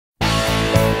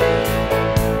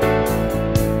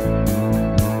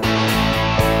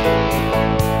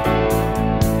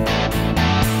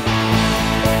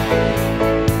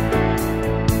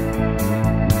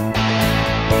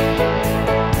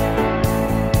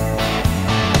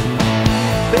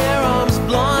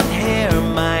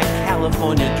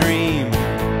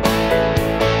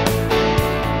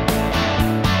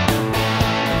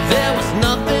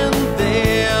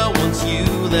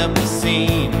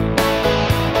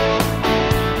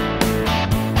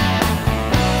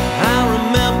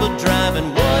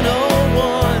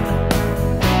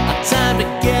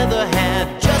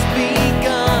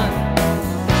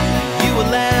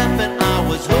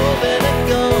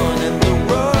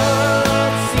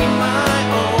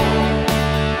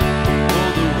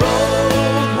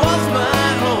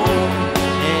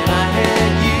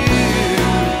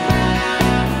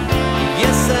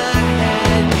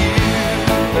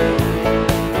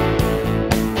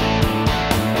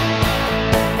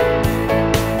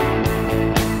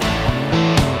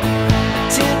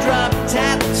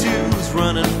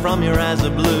from your eyes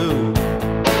of blue.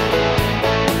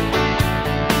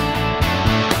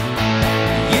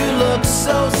 You looked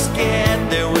so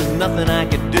scared, there was nothing I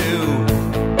could do.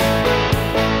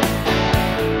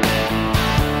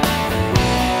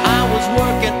 I was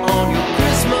working on your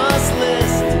Christmas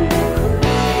list,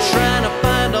 trying to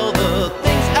find all the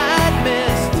things I'd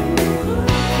missed.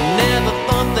 Never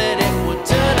thought that it would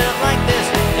turn out like this,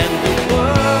 and the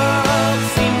world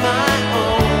seemed my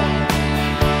own.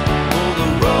 Oh, the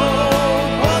road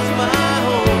was my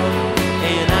home,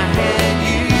 and I had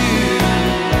you.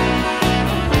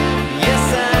 Yes,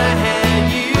 I had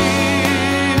you.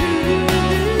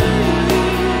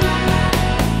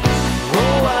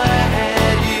 Oh, I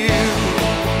had you.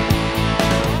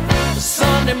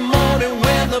 Sunday morning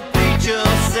when the preacher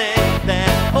sang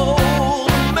that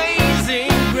old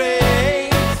amazing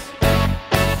grace,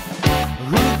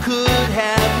 who could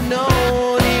have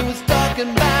known he was talking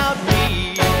about me?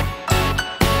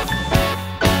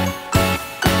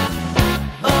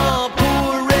 Oh,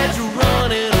 poor wretch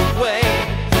running away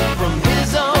from his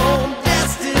own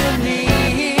destiny.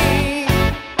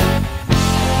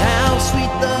 How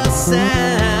sweet the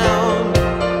sound.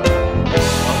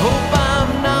 I hope I'm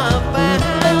not found.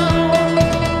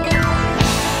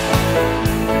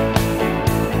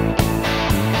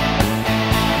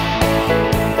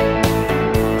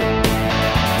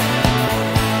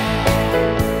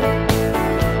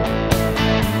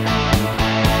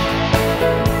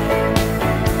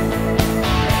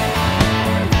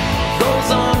 Those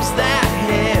arms, that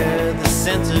hair, the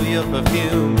scent of your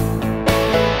perfume.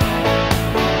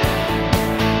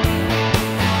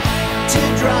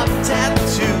 Teardrop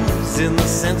tattoos in the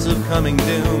sense of coming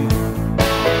doom.